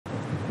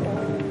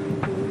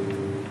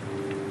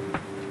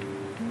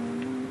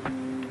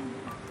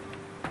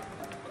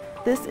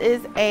This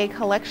is a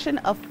collection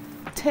of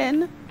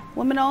 10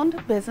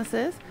 women-owned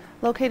businesses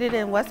located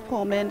in West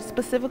Pullman,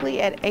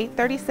 specifically at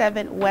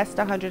 837 West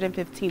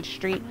 115th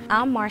Street.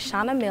 I'm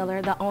Marshana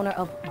Miller, the owner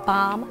of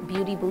Bomb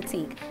Beauty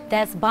Boutique.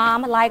 That's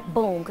bomb like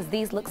boom, because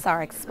these looks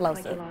are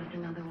explosive.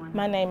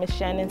 My name is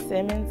Shannon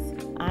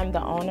Simmons. I'm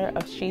the owner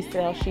of She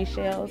Sells She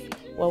Shells,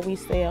 where we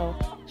sell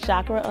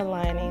chakra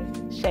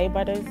aligning, shea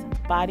butters,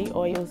 body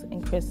oils,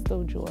 and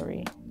crystal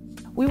jewelry.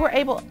 We were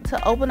able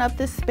to open up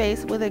this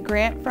space with a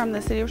grant from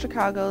the City of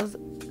Chicago's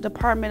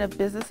Department of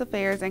Business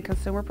Affairs and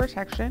Consumer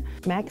Protection.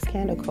 Max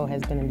Candle Co.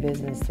 has been in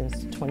business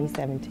since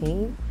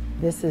 2017.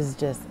 This is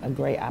just a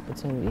great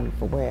opportunity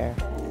for where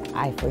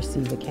I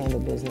foresee the candle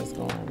business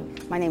going.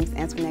 My name is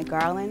Antoinette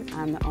Garland.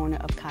 I'm the owner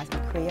of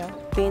Cosmic Creole.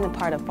 Being a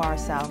part of Far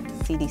South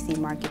CDC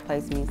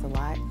Marketplace means a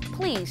lot.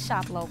 Please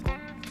shop local.